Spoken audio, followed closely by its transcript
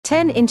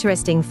10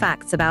 interesting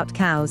facts about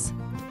cows.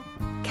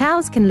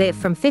 Cows can live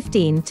from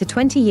 15 to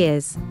 20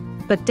 years.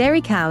 But dairy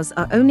cows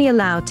are only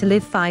allowed to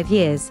live 5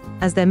 years,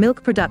 as their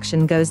milk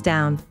production goes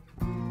down.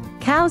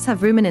 Cows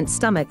have ruminant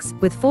stomachs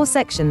with 4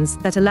 sections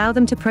that allow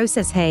them to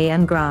process hay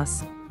and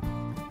grass.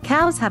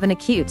 Cows have an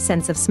acute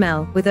sense of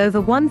smell with over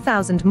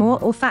 1,000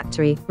 more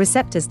olfactory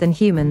receptors than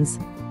humans.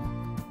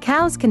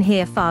 Cows can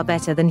hear far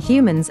better than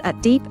humans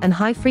at deep and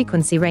high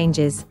frequency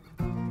ranges.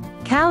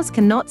 Cows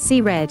cannot see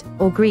red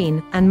or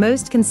green, and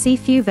most can see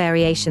few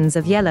variations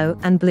of yellow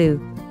and blue.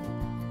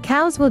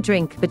 Cows will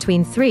drink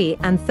between 3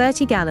 and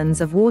 30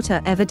 gallons of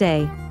water every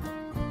day.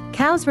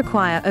 Cows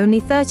require only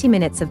 30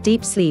 minutes of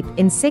deep sleep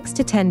in 6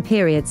 to 10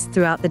 periods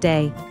throughout the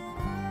day.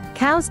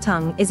 Cow's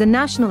tongue is a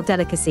national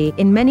delicacy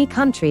in many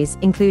countries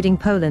including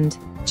Poland,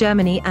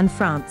 Germany and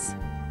France.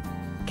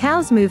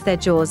 Cows move their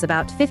jaws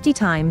about 50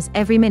 times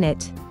every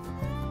minute.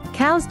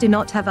 Cows do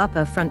not have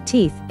upper front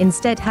teeth,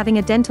 instead having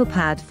a dental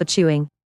pad for chewing.